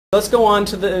Let's go on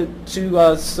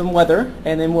to some weather,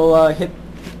 and then we'll hit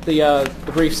the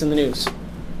briefs in the news.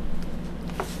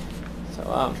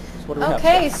 So what do we have?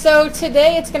 Okay, so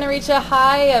today it's going to reach a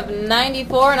high of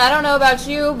 94, and I don't know about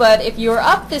you, but if you were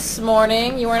up this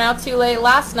morning, you weren't out too late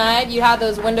last night, you had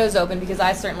those windows open, because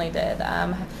I certainly did.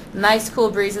 Nice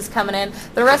cool breezes coming in.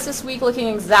 The rest of this week looking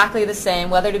exactly the same,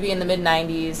 weather to be in the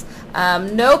mid-90s.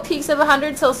 No peaks of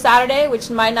 100 till Saturday, which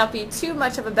might not be too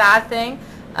much of a bad thing.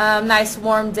 Nice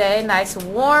warm day, nice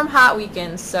warm hot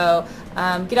weekend. So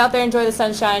get out there, enjoy the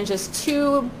sunshine. Just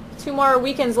two more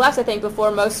weekends left, I think,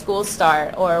 before most schools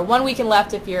start, or one weekend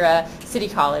left if you're a city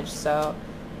college. So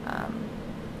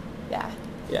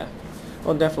Yeah,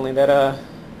 well, definitely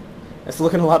that's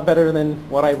looking a lot better than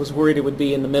what I was worried it would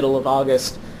be in the middle of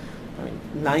August. I mean,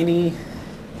 90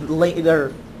 late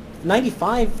or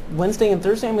 95 Wednesday and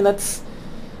Thursday. I mean, that's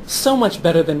so much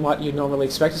better than what you'd normally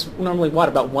expect. It's normally, what,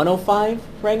 about 105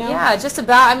 right now? Yeah, just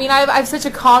about. I mean, I have such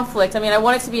a conflict. I mean, I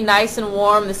want it to be nice and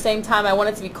warm. At the same time, I want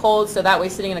it to be cold, so that way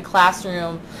sitting in a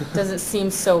classroom doesn't seem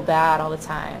so bad all the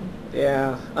time.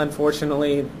 Yeah,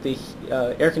 unfortunately, the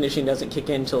air conditioning doesn't kick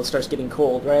in until it starts getting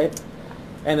cold, right?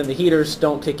 And then the heaters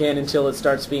don't kick in until it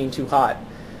starts being too hot.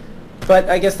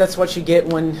 But I guess that's what you get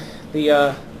when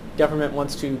the government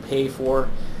wants to pay for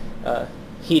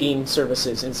heating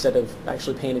services instead of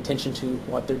actually paying attention to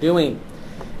what they're doing.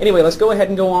 Anyway, let's go ahead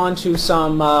and go on to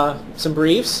some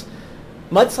briefs.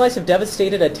 Mudslides have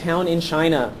devastated a town in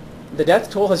China. The death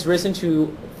toll has risen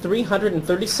to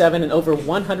 337, and over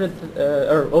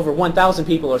 1,000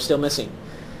 people are still missing.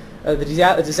 The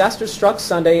disaster struck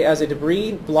Sunday as a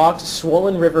debris-blocked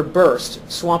swollen river burst,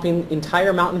 swamping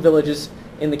entire mountain villages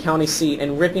in the county seat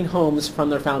and ripping homes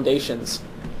from their foundations.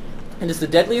 It is the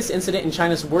deadliest incident in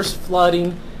China's worst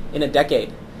flooding in a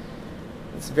decade.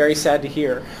 It's very sad to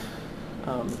hear.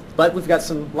 But we've got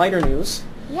some lighter news.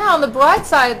 Yeah, on the bright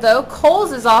side, though,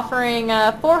 Kohl's is offering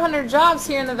 400 jobs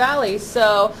here in the Valley.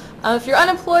 So if you're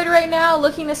unemployed right now,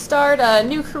 looking to start a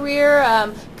new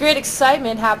career, great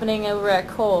excitement happening over at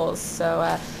Kohl's.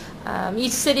 So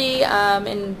each city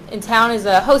in town is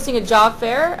hosting a job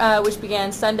fair, which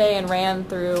began Sunday and ran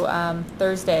through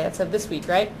Thursday. That's of this week,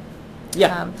 right?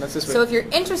 Yeah, that's this week. So if you're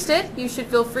interested, you should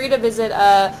feel free to visit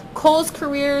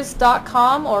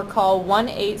KohlsCareers.com or call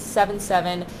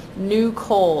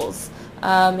 1-877-NEW-KOHLS.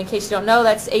 In case you don't know,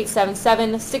 that's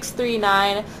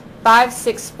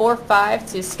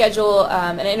 877-639-5645 to schedule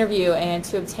an interview and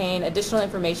to obtain additional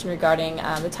information regarding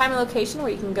the time and location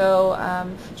where you can go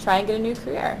try and get a new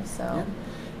career. So. Yeah.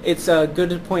 It's good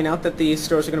to point out that these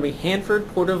stores are going to be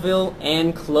Hanford, Porterville,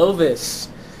 and Clovis.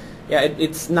 Yeah,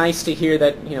 it's nice to hear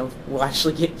that, we'll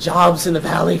actually get jobs in the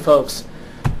Valley, folks.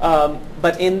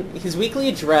 But in his weekly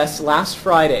address last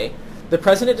Friday, the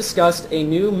President discussed a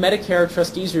new Medicare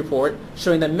trustees report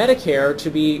showing that Medicare to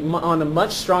be on a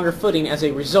much stronger footing as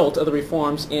a result of the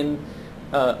reforms in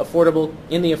the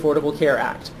Affordable Care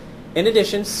Act. In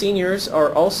addition, seniors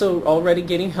are also already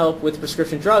getting help with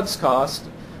prescription drugs costs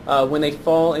when they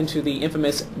fall into the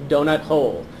infamous donut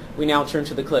hole. We now turn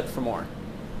to the clip for more.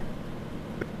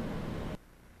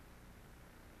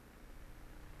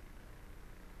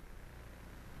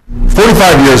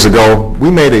 45 years ago, we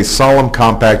made a solemn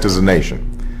compact as a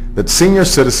nation that senior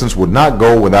citizens would not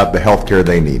go without the health care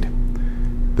they need.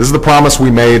 This is the promise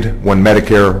we made when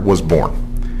Medicare was born.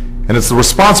 And it's the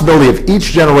responsibility of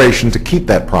each generation to keep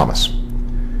that promise.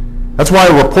 That's why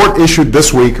a report issued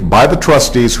this week by the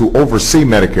trustees who oversee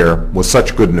Medicare was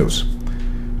such good news.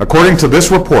 According to this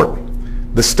report,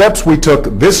 the steps we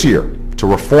took this year to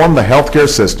reform the health care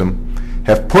system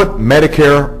have put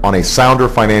Medicare on a sounder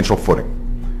financial footing.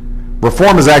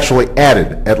 Reform has actually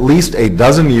added at least a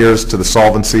dozen years to the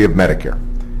solvency of Medicare,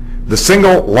 the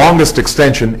single longest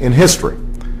extension in history,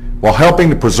 while helping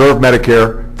to preserve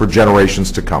Medicare for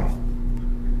generations to come.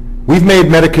 We've made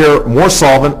Medicare more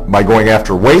solvent by going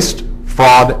after waste,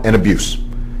 fraud, and abuse,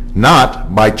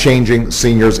 not by changing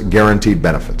seniors' guaranteed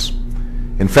benefits.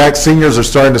 In fact, seniors are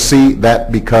starting to see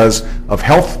that because of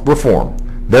health reform,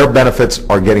 their benefits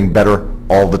are getting better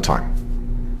all the time.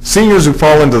 Seniors who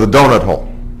fall into the donut hole,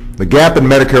 the gap in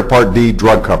Medicare Part D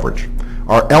drug coverage,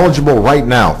 are eligible right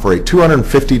now for a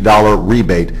 $250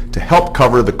 rebate to help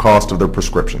cover the cost of their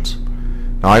prescriptions.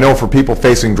 Now, I know for people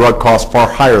facing drug costs far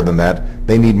higher than that,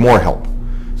 they need more help.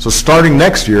 So starting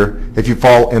next year, if you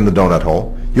fall in the donut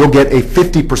hole, you'll get a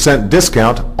 50%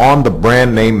 discount on the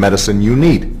brand name medicine you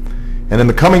need. And in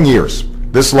the coming years,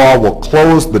 this law will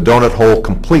close the donut hole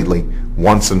completely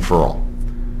once and for all.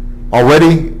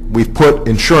 Already, we've put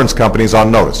insurance companies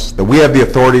on notice that we have the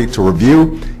authority to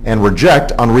review and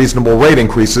reject unreasonable rate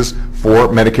increases for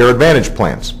Medicare Advantage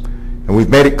plans. And we've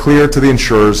made it clear to the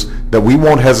insurers that we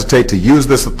won't hesitate to use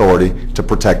this authority to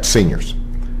protect seniors.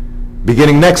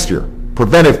 Beginning next year,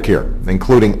 preventive care,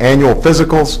 including annual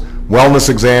physicals, wellness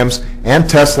exams, and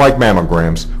tests like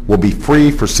mammograms, will be free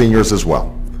for seniors as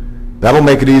well. That'll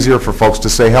make it easier for folks to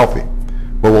stay healthy,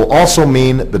 but will also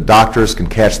mean the doctors can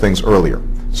catch things earlier,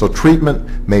 so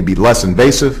treatment may be less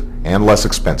invasive and less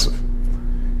expensive.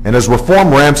 And as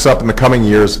reform ramps up in the coming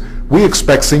years, we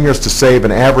expect seniors to save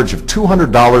an average of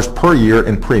 $200 per year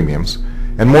in premiums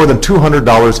and more than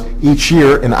 $200 each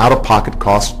year in out-of-pocket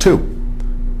costs too.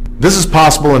 This is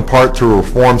possible in part through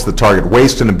reforms that target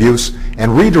waste and abuse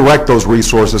and redirect those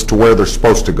resources to where they're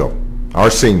supposed to go, our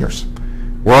seniors.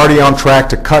 We're already on track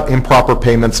to cut improper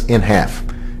payments in half,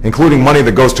 including money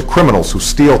that goes to criminals who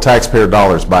steal taxpayer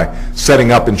dollars by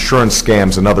setting up insurance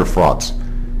scams and other frauds.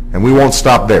 And we won't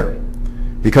stop there,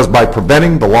 because by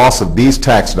preventing the loss of these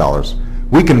tax dollars,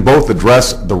 we can both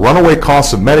address the runaway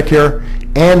costs of Medicare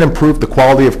and improve the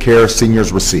quality of care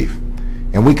seniors receive.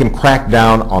 And we can crack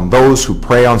down on those who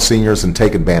prey on seniors and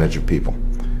take advantage of people.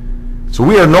 So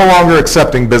we are no longer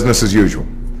accepting business as usual.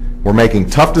 We're making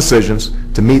tough decisions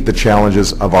to meet the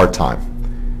challenges of our time.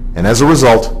 And as a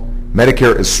result,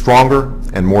 Medicare is stronger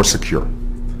and more secure.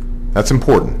 That's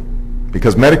important,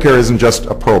 because Medicare isn't just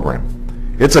a program.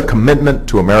 It's a commitment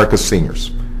to America's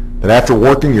seniors, that after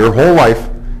working your whole life,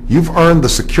 you've earned the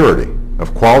security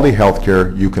of quality health care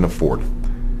you can afford.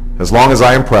 As long as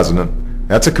I am president,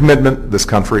 that's a commitment this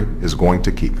country is going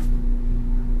to keep.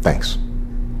 Thanks.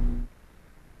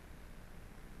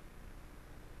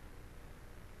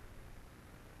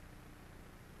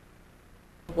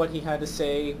 What he had to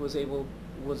say was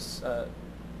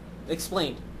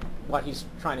explained what he's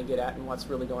trying to get at and what's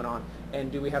really going on.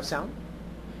 And do we have sound?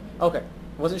 Okay.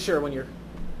 Wasn't sure when you're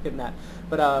hitting that.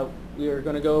 But we are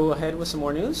going to go ahead with some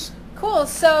more news. Cool.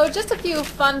 So just a few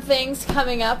fun things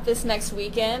coming up this next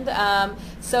weekend.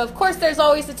 So of course there's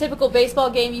always the typical baseball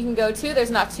game you can go to.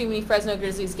 There's not too many Fresno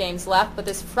Grizzlies games left, but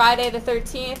this Friday the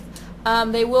 13th,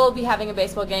 they will be having a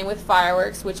baseball game with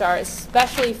fireworks, which are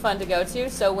especially fun to go to.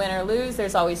 So win or lose,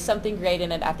 there's always something great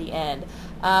in it at the end.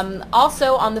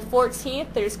 Also on the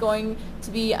 14th, there's going to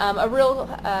be a real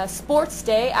sports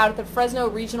day out at the Fresno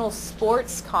Regional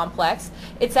Sports Complex.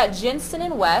 It's at Jensen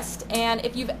and West, and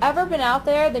if you've ever been out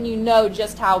there, then you know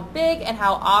just how big and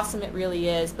how awesome it really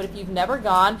is. But if you've never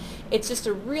gone, it's just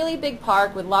a really big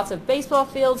park with lots of baseball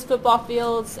fields, football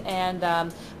fields, and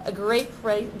a great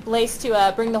place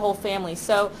to bring the whole family.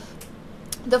 So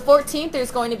the 14th, there's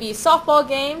going to be softball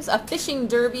games, a fishing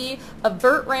derby, a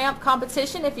vert ramp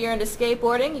competition. If you're into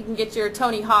skateboarding, you can get your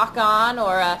Tony Hawk on,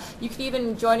 or you could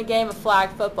even join a game of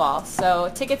flag football.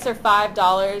 So tickets are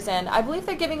 $5, and I believe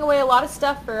they're giving away a lot of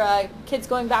stuff for kids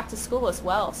going back to school as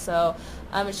well. So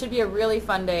it should be a really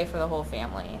fun day for the whole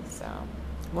family. So,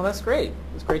 well, that's great.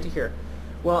 It's great to hear.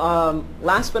 Well,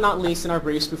 last but not least in our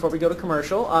briefs before we go to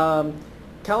commercial,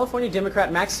 California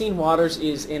Democrat Maxine Waters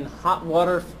is in hot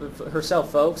water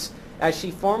herself, folks, as she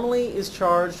formally is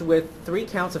charged with 3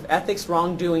 counts of ethics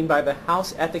wrongdoing by the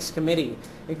House Ethics Committee,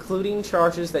 including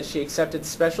charges that she accepted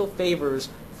special favors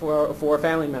for a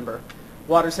family member.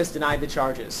 Waters has denied the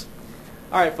charges.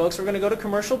 All right, folks, we're going to go to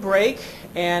commercial break,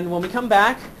 and when we come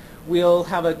back, we'll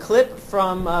have a clip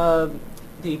from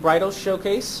the Bridal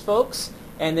Showcase, folks,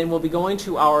 and then we'll be going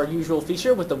to our usual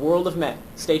feature with the World of Met.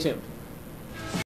 Stay tuned.